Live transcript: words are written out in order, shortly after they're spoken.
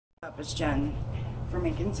Up, it's Jen from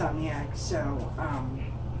Insomniac. So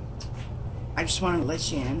I just wanted to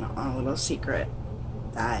let you in on a little secret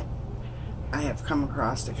that I have come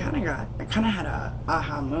across. I kind of had a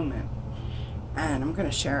aha moment, and I'm going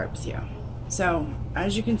to share it with you. So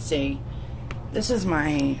as you can see, this is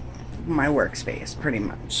my workspace pretty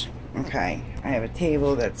much. Okay, I have a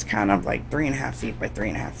table that's kind of like 3.5 feet by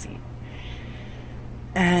 3.5 feet,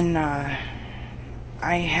 and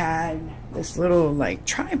I had this little like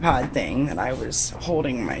tripod thing that I was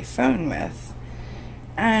holding my phone with,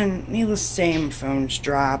 and needless to say, my phone's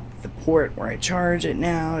dropped. The port where I charge it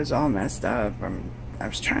now is all messed up. I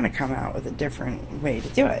was trying to come out with a different way to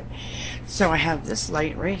do it. So I have this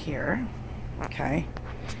light right here, okay,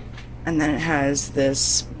 and then it has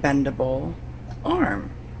this bendable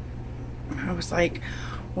arm. I was like,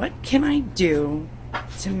 what can I do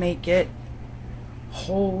to make it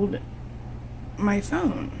hold my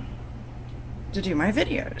phone to do my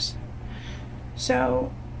videos?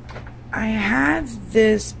 So I have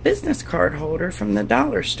this business card holder from the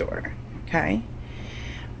dollar store, okay?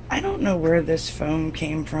 I don't know where this foam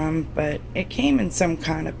came from, but it came in some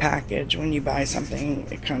kind of package. When you buy something,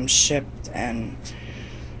 it comes shipped. And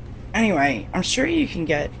anyway, I'm sure you can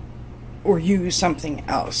get or use something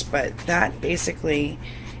else, but that basically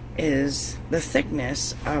is the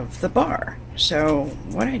thickness of the bar. So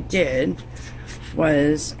what I did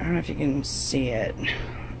was, I don't know if you can see it.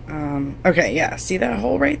 Okay, yeah, see that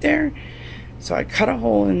hole right there? So I cut a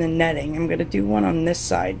hole in the netting. I'm going to do one on this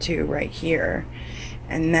side too, right here.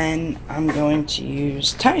 And then I'm going to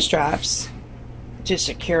use tie straps to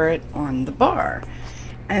secure it on the bar.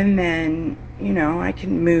 And then, you know, I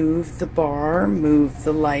can move the bar, move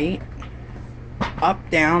the light, up,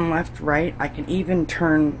 down, left, right. I can even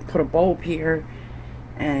put a bulb here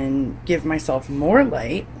and give myself more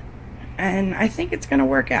light. And I think it's going to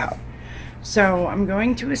work out. So I'm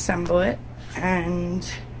going to assemble it, and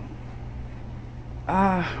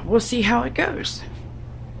we'll see how it goes.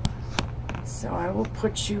 So I will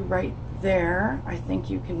put you right there. I think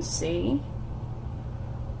you can see.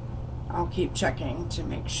 I'll keep checking to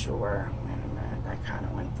make sure. Wait a minute, that kind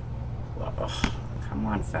of went. Ugh. Come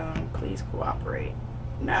on, phone, please cooperate.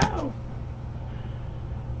 No.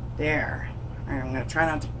 There. All right, I'm going to try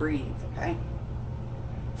not to breathe, okay?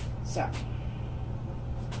 So,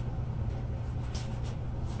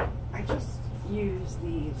 I just use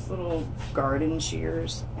these little garden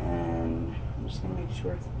shears, and I'm just going to make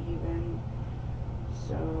sure it's even.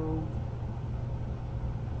 So,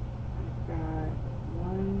 I've got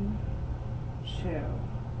 1, 2. I'm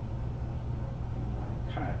going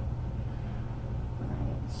to cut.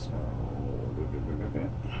 Alright, so,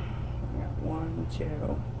 I got 1, 2.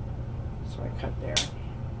 So I cut there.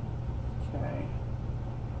 Okay.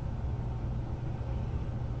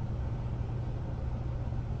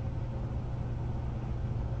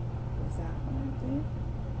 Is that what I did?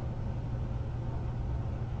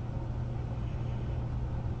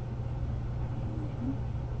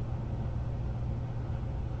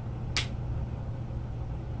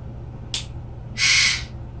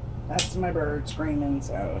 That's my bird screaming,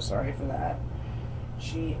 so sorry for that.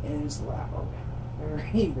 She is loud.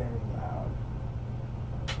 Very, very loud.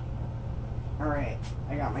 Alright,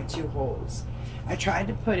 I got my 2 holes. I tried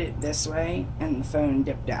to put it this way, and the phone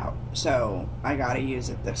dipped out, so I gotta use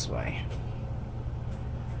it this way.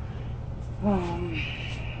 I'm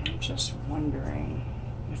just wondering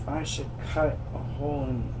if I should cut a hole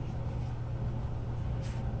in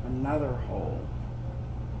another hole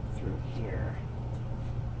through here.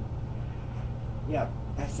 Yep,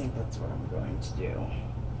 I think that's what I'm going to do.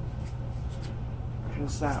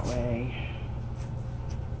 Because that way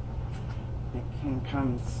it can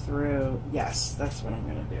come through. Yes, that's what I'm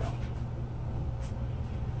going to do.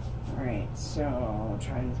 Alright, so I'll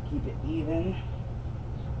try and keep it even.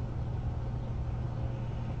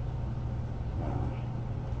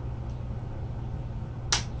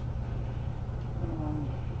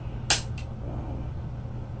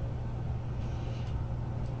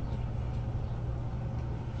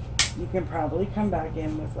 You can probably come back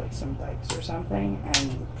in with like some dikes or something,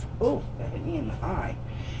 and oh, that hit me in the eye.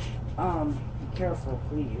 Be careful,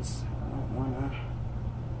 please. I don't want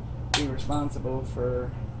to be responsible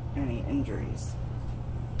for any injuries.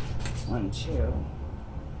 1, 2.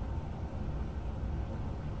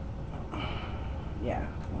 Yeah,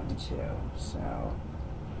 1, 2. So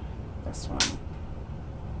this one.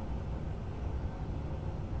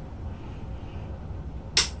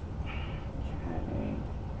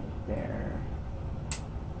 There.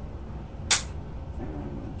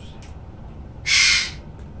 And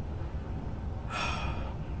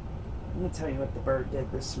let me tell you what the bird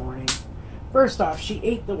did this morning. First off, she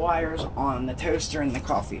ate the wires on the toaster and the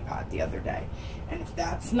coffee pot the other day. And if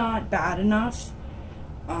that's not bad enough,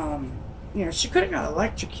 you know, she could have got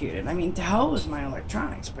electrocuted. I mean, to hell with my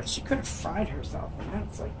electronics, but she could have fried herself, and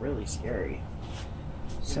that's like really scary.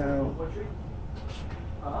 So,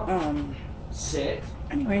 sit.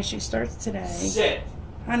 Anyway, she starts today. Sit.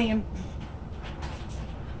 Honey,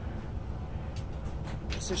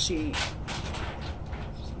 so she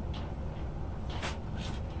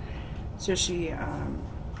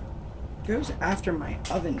goes after my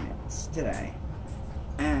oven mitts today,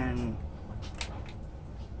 and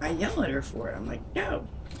I yell at her for it. I'm like, no,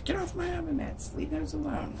 get off my oven mitts, leave those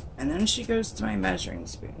alone. And then she goes to my measuring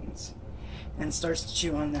spoons and starts to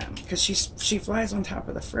chew on them, because she flies on top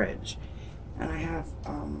of the fridge, and I have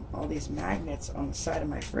all these magnets on the side of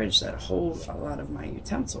my fridge that hold a lot of my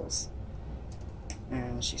utensils.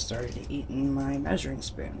 And she started eating my measuring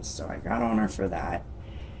spoons, so I got on her for that.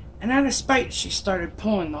 And out of spite, she started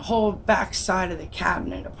pulling the whole back side of the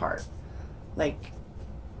cabinet apart. Like,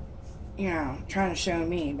 you know, trying to show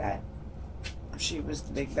me that she was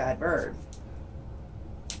the big bad bird.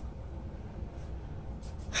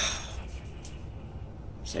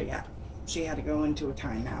 So yeah, she had to go into a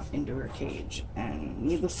timeout, into her cage. And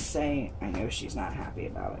needless to say, I know she's not happy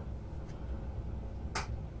about it.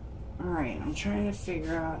 Alright, I'm trying to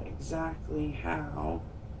figure out exactly how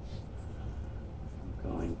I'm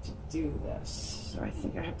going to do this. So I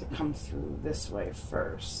think I have to come through this way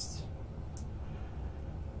first.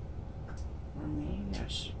 Or maybe I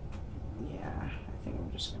should, yeah, I think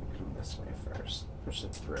I'm just going to come this way first. Push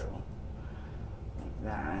it through. Like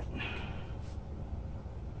that.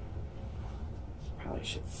 Probably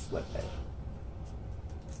should flip it.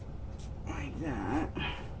 Like that.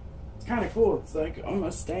 It's kind of cool. It's like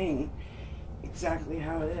almost staying exactly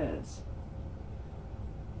how it is.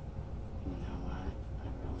 You know what? I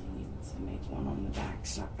really need to make one on the back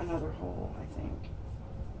side. Another hole, I think.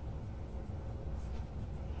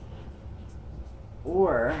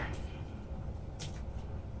 Or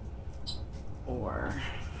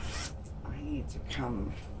I need to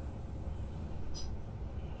come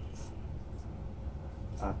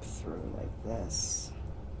up through like this.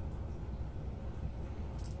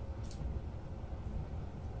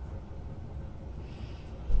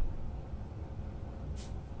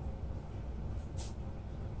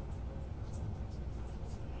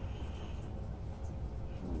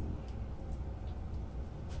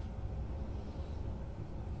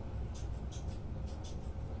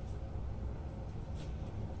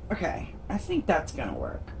 Okay, I think that's gonna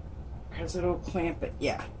work, because it'll clamp it.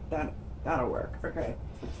 Yeah, that'll work. Okay,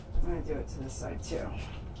 I'm gonna do it to this side too.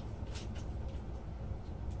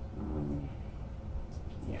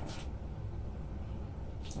 Yeah.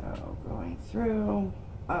 So going through,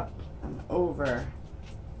 up and over,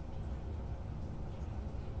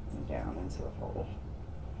 and down into the hole.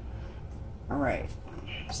 All right.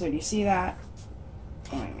 So do you see that?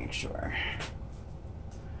 Let me make sure.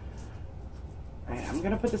 Alright, I'm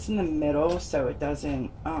gonna put this in the middle so it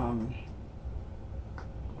doesn't, whoa,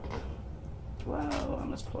 I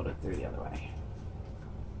almost pulled it through the other way.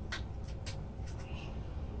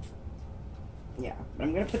 Yeah, but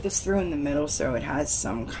I'm gonna put this through in the middle so it has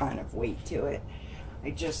some kind of weight to it. I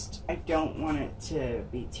don't want it to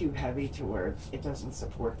be too heavy to where it doesn't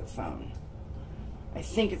support the phone. I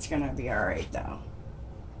think it's gonna be alright though.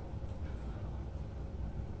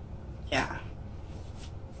 Yeah.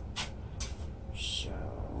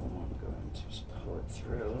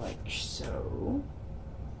 Through like so.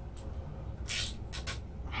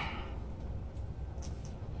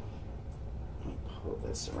 Let me pull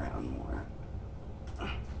this around more.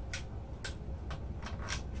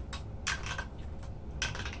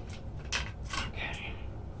 Okay.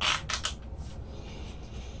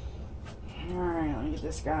 Alright, let me get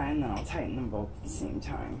this guy and then I'll tighten them both at the same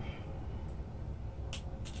time.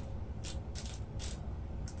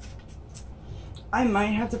 I might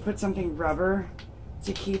have to put something rubber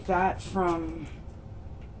to keep that from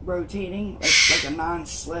rotating, like a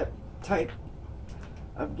non-slip type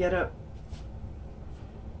of getup.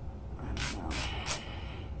 I don't know,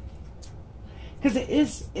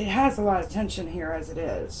 because it has a lot of tension here as it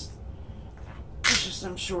is. It's just,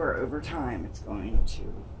 I'm sure over time it's going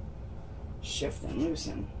to shift and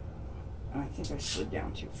loosen. And I think I slid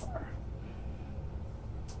down too far.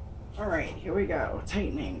 All right, here we go,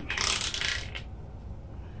 tightening.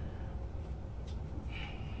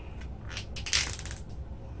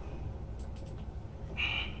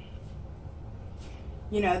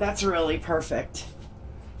 You know, that's really perfect.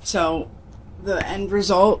 So, the end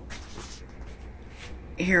result,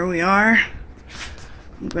 here we are.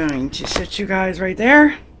 I'm going to sit you guys right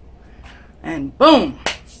there. And boom!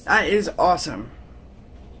 That is awesome.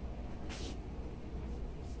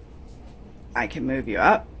 I can move you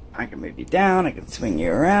up, I can move you down, I can swing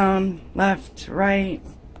you around, left, right.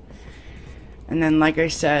 And then, like I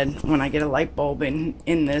said, when I get a light bulb in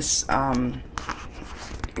this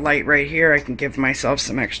light right here, I can give myself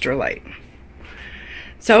some extra light.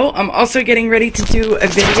 So, I'm also getting ready to do a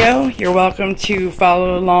video. You're welcome to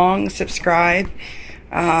follow along, subscribe.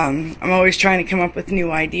 I'm always trying to come up with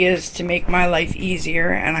new ideas to make my life easier,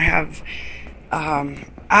 and I have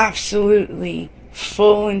absolutely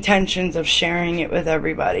full intentions of sharing it with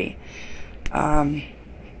everybody.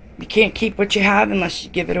 You can't keep what you have unless you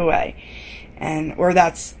give it away. Or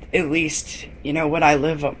that's at least, you know, what I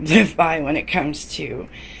live by when it comes to,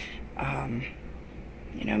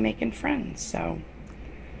 you know, making friends. So,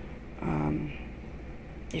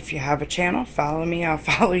 if you have a channel, follow me, I'll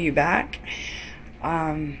follow you back.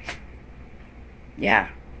 Yeah,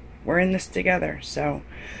 we're in this together. So,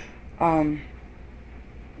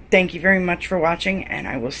 thank you very much for watching, and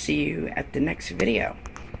I will see you at the next video.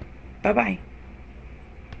 Bye-bye.